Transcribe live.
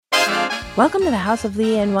Welcome to the House of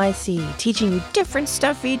Lee NYC, teaching you different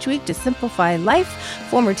stuff each week to simplify life.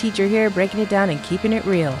 Former teacher here, breaking it down and keeping it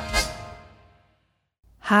real.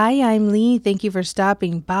 Hi, I'm Lee. Thank you for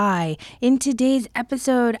stopping by. In today's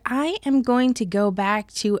episode, I am going to go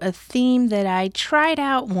back to a theme that I tried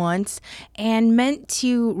out once and meant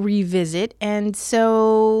to revisit. And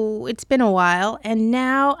so it's been a while. And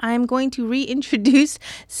now I'm going to reintroduce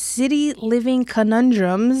City Living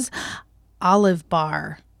Conundrums Olive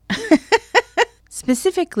Bar.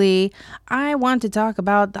 Specifically, I want to talk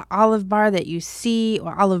about the olive bar that you see,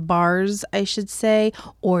 or olive bars, I should say,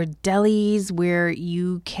 or delis where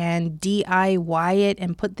you can DIY it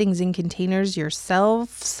and put things in containers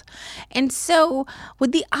yourselves. And so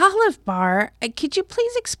with the olive bar, could you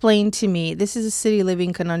please explain to me, this is a City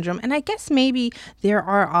Living conundrum, and I guess maybe there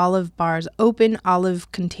are olive bars, open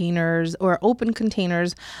olive containers or open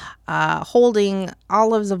containers holding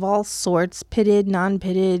olives of all sorts, pitted,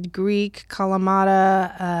 non-pitted, Greek, Kalamata,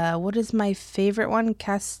 what is my favorite one?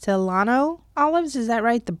 Castellano olives, is that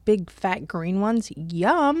right? The big fat green ones?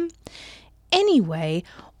 Yum! Anyway,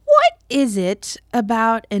 what is it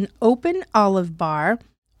about an open olive bar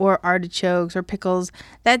or artichokes or pickles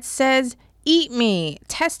that says, eat me,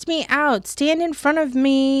 test me out, stand in front of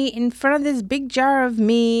me, in front of this big jar of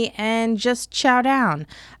me, and just chow down?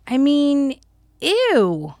 I mean,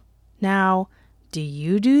 ew! Now, do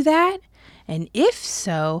you do that? And if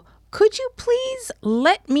so, could you please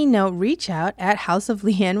let me know, reach out at House of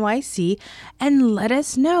Lee NYC and let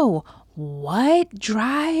us know what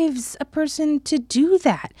drives a person to do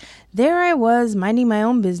that. There I was, minding my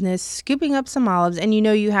own business, scooping up some olives, and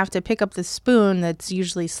you have to pick up the spoon that's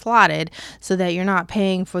usually slotted so that you're not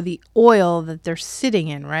paying for the oil that they're sitting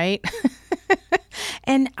in, right?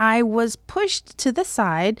 And I was pushed to the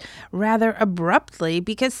side rather abruptly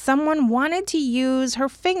because someone wanted to use her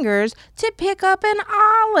fingers to pick up an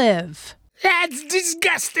olive. That's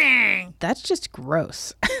disgusting! That's just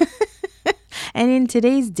gross. And in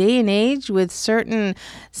today's day and age, with certain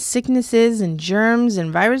sicknesses and germs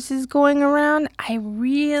and viruses going around, I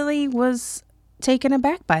really was taken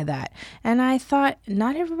aback by that. And I thought,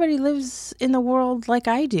 not everybody lives in the world like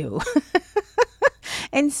I do.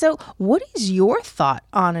 And so what is your thought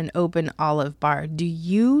on an open olive bar? Do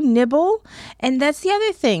you nibble? And that's the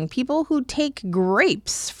other thing. People who take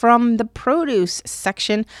grapes from the produce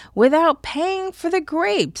section without paying for the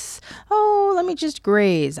grapes. Oh, let me just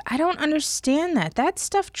graze. I don't understand that. That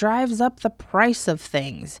stuff drives up the price of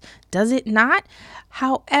things. Does it not?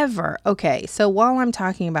 However, okay, so while I'm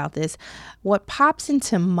talking about this, what pops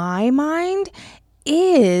into my mind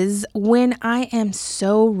is when I am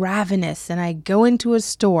so ravenous and I go into a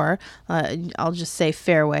store, I'll just say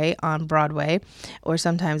Fairway on Broadway or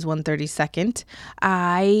sometimes 132nd,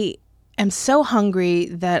 I am so hungry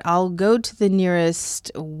that I'll go to the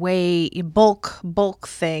nearest bulk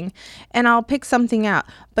thing and I'll pick something out.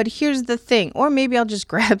 But here's the thing, or maybe I'll just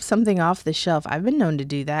grab something off the shelf. I've been known to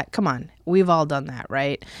do that. Come on. We've all done that,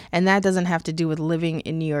 right? And that doesn't have to do with living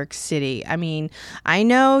in New York City. I mean, I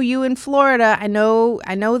know you in Florida. I know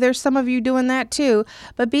there's some of you doing that too.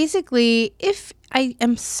 But basically, if I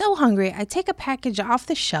am so hungry, I take a package off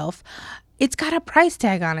the shelf. It's got a price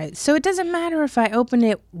tag on it. So it doesn't matter if I open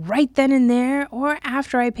it right then and there or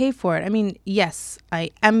after I pay for it. I mean, yes,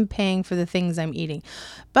 I am paying for the things I'm eating.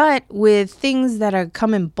 But with things that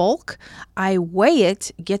come in bulk, I weigh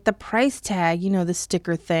it, get the price tag, the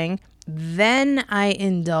sticker thing. Then I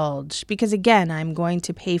indulge because, again, I'm going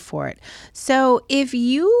to pay for it. So if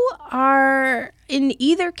you are in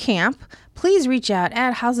either camp, please reach out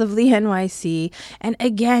at House of Lee NYC. And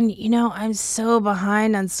again, I'm so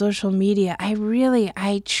behind on social media.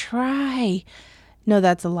 I try. No,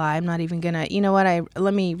 that's a lie. I'm not even gonna,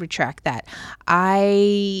 let me retract that.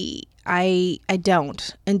 I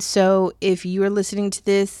don't. And so if you're listening to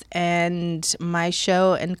this and my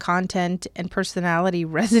show and content and personality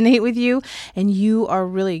resonate with you and you are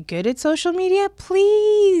really good at social media,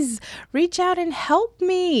 please reach out and help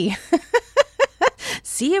me.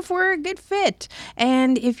 See if we're a good fit.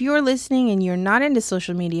 And if you're listening and you're not into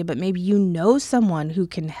social media, but maybe you know someone who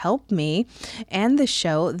can help me and the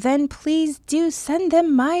show, then please do send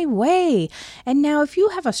them my way. And now, if you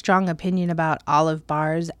have a strong opinion about olive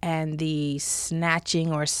bars and the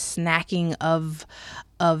snatching or snacking of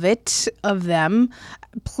of them,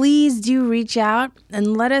 please do reach out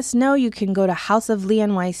and let us know. You can go to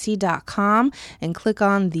houseofleanyc.com and click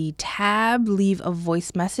on the tab, leave a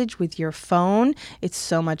voice message with your phone. It's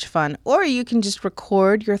so much fun. Or you can just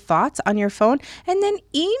record your thoughts on your phone and then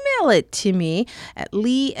email it to me at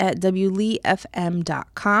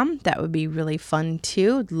lee@wleefm.com. That would be really fun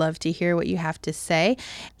too. I'd love to hear what you have to say.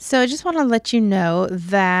 So I just want to let you know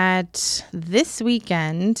that this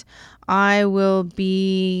weekend I will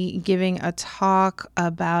be giving a talk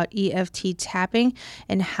about EFT tapping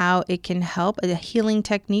and how it can help, a healing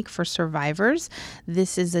technique for survivors.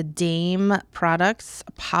 This is a Dame Products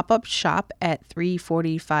pop-up shop at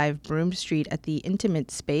 345 Broome Street at the Intimate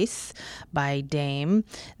Space by Dame.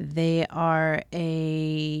 They are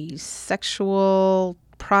a sexual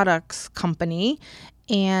products company,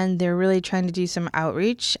 and they're really trying to do some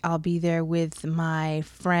outreach. I'll be there with my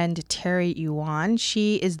friend Terry Yuan.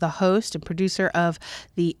 She is the host and producer of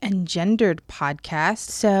the Engendered podcast.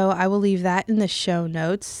 So I will leave that in the show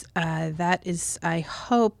notes. That is, I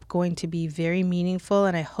hope, going to be very meaningful,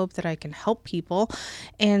 and I hope that I can help people.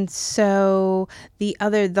 And so the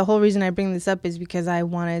whole reason I bring this up is because I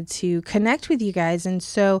wanted to connect with you guys. And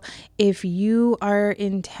so if you are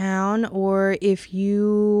in town, or if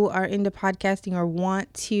you are into podcasting or want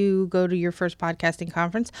to go to your first podcasting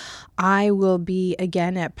conference, I will be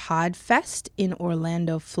again at PodFest in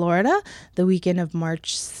Orlando, Florida, the weekend of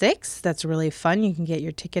March 6th. That's really fun. You can get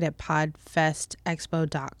your ticket at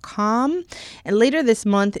podfestexpo.com. And later this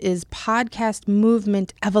month is Podcast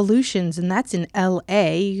Movement Evolutions, and that's in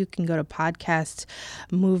LA. You can go to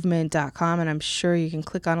podcastmovement.com, and I'm sure you can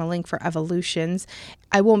click on a link for Evolutions.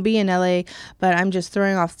 I won't be in LA, but I'm just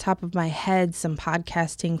throwing off the top of my head some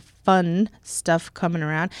podcasting fun stuff coming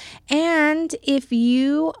around. And if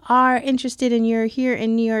you are interested and you're here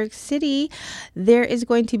in New York City, there is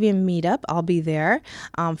going to be a meetup. I'll be there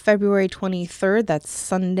February 23rd. That's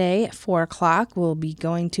Sunday at 4 o'clock. We'll be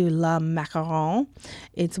going to La Macaron.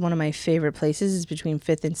 It's one of my favorite places. It's between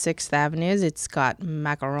 5th and 6th Avenues. It's got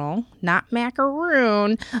macaron, not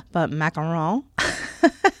macaroon, but macaron.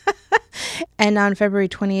 And on February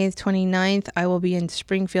 28th, 29th, I will be in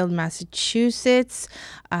Springfield, Massachusetts.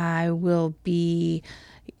 I will be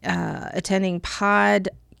attending Pod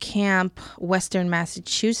Camp Western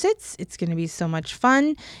Massachusetts. It's going to be so much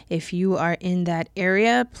fun. If you are in that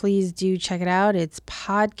area, please do check it out. It's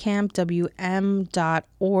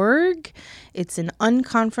podcampwm.org. It's an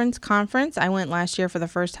unconference conference. I went last year for the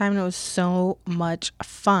first time, and it was so much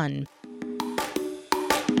fun.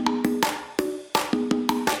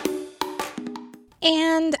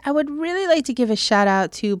 And I would really like to give a shout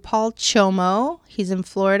out to Paul Chomo. He's in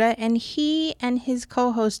Florida, and he and his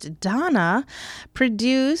co-host Donna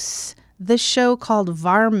produce the show called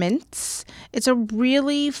Varmints. It's a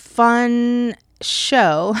really fun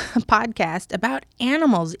show, podcast about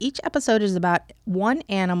animals. Each episode is about one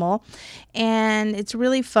animal, and it's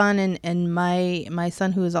really fun. And my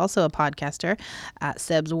son, who is also a podcaster,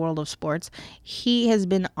 Seb's World of Sports, he has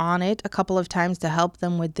been on it a couple of times to help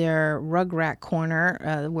them with their Rugrat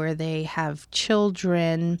Corner, where they have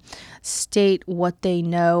children state what they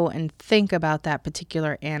know and think about that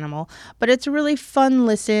particular animal. But it's a really fun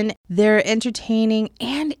listen. They're entertaining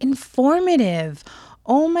and informative.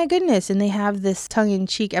 Oh my goodness. And they have this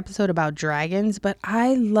tongue-in-cheek episode about dragons, but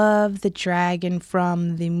I love the dragon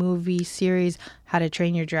from the movie series How to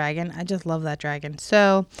Train Your Dragon. I just love that dragon.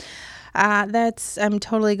 So I'm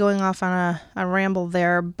totally going off on a ramble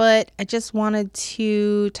there, but I just wanted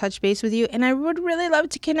to touch base with you, and I would really love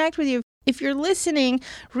to connect with you. If you're listening,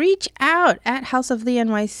 reach out at House of Lee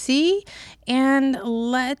NYC and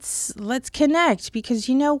let's connect, because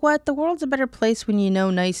you know what? The world's a better place when you know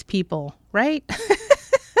nice people, right?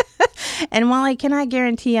 And while I cannot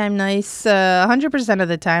guarantee I'm nice 100% of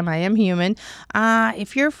the time, I am human.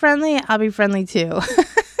 If you're friendly, I'll be friendly too.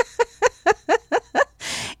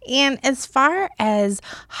 And as far as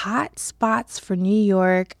hot spots for New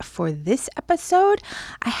York for this episode,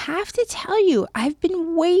 I have to tell you, I've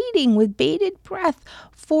been waiting with bated breath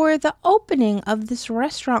for the opening of this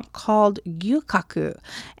restaurant called Gyukaku.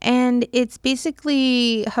 And it's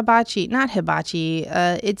basically not hibachi.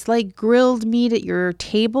 It's like grilled meat at your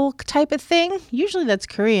table type of thing. Usually that's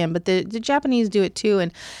Korean, but the Japanese do it too.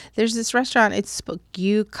 And there's this restaurant, it's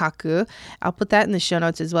Gyukaku. I'll put that in the show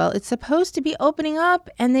notes as well. It's supposed to be opening up,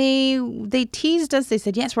 and they teased us. They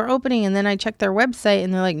said, yes, we're opening. And then I checked their website,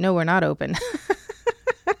 and they're like, no, we're not open.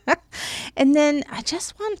 And then I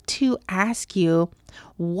just want to ask you,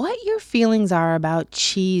 what your feelings are about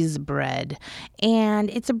cheese bread. And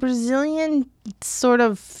it's a Brazilian sort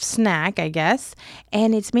of snack, I guess.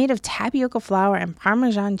 And it's made of tapioca flour and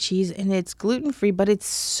Parmesan cheese, and it's gluten-free, but it's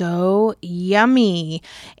so yummy.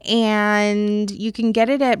 And you can get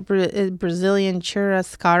it at Brazilian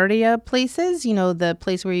churrascaria places, the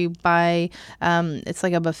place where you buy, it's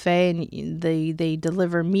like a buffet, and they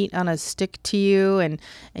deliver meat on a stick to you, and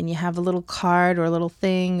you have a little card or a little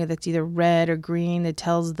thing that's either red or green that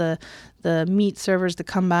tells the meat servers to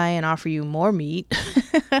come by and offer you more meat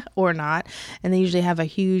or not. And they usually have a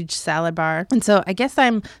huge salad bar. And so I guess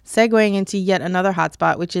I'm segueing into yet another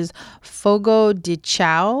hotspot, which is Fogo de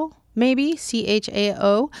Chão, maybe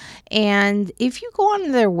CHAO. And if you go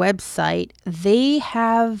on their website, they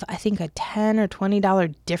have, I think, a $10 or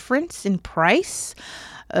 $20 difference in price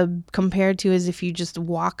compared to as if you just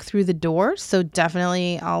walk through the door. So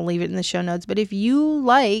definitely I'll leave it in the show notes. But if you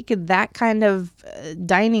like that kind of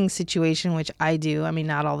dining situation, which I do, I mean,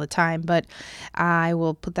 not all the time, but I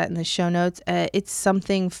will put that in the show notes. It's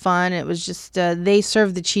something fun. It was just, they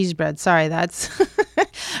serve the cheese bread. Sorry, that's,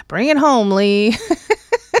 bring it home, Lee.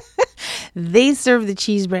 They serve the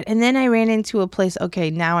cheese bread. And then I ran into a place. Okay,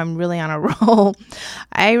 now I'm really on a roll.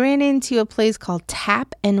 I ran into a place called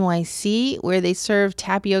Tap NYC where they serve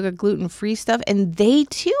tapioca gluten-free stuff. And they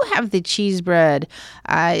too have the cheese bread.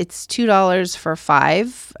 It's $2 for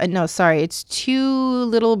 5. No, sorry. It's 2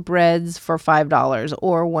 little breads for $5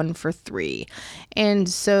 or 1 for 3. And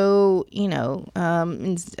so,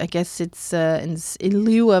 I guess it's in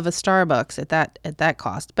lieu of a Starbucks at that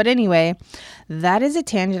cost. But anyway, that is a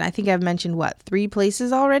tangent. I think I've mentioned 3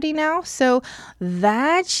 places already now. So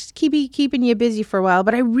that should keep keeping you busy for a while.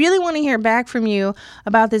 But I really want to hear back from you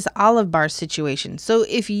about this Olive Bar situation. So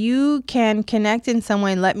if you can connect in some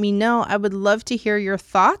way, let me know. I would love to hear your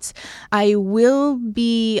thoughts. I will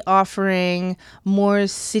be offering more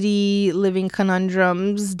city living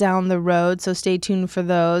conundrums down the road. So stay tuned for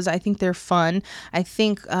those. I think they're fun. I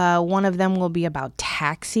think one of them will be about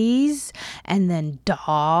taxis and then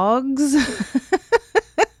dogs.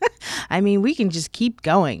 I mean, we can just keep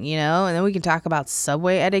going, and then we can talk about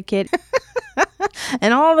subway etiquette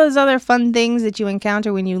and all those other fun things that you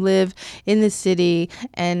encounter when you live in the city,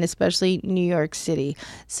 and especially New York City.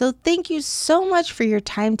 So thank you so much for your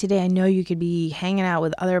time today. I know you could be hanging out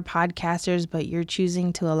with other podcasters, but you're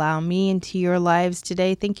choosing to allow me into your lives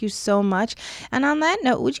today. Thank you so much. And on that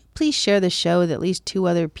note, would you please share the show with at least 2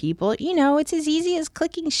 other people? It's as easy as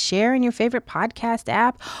clicking share in your favorite podcast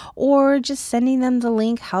app or just sending them the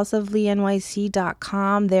link,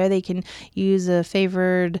 houseofleanyc.com. There they can use a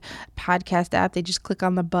favored podcast app. They just click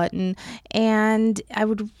on the button, and I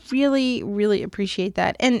would really, really appreciate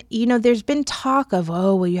that. And, there's been talk of,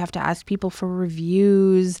 you have to ask people for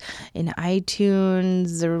reviews in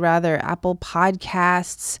iTunes, or rather Apple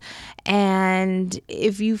Podcasts. And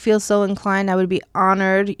if you feel so inclined, I would be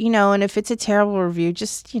honored, and if it's a terrible review,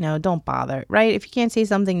 just, don't bother, right? If you can't say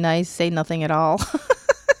something nice, say nothing at all.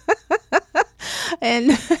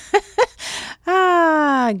 And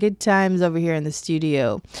good times over here in the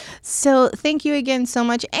studio. So thank you again so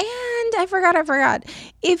much. And I forgot.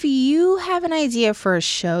 If you have an idea for a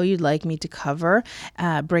show you'd like me to cover,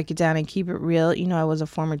 break it down and keep it real. I was a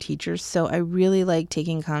former teacher, so I really like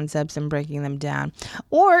taking concepts and breaking them down.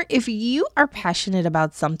 Or if you are passionate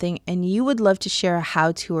about something and you would love to share a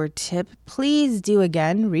how-to or tip, please do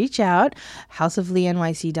again. Reach out,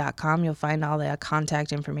 houseofleanyc.com. You'll find all the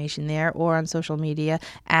contact information there, or on social media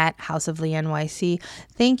at houseofleanyc.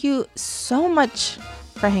 Thank you so much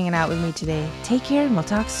for hanging out with me today. Take care, and we'll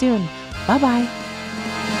talk soon. Bye-bye.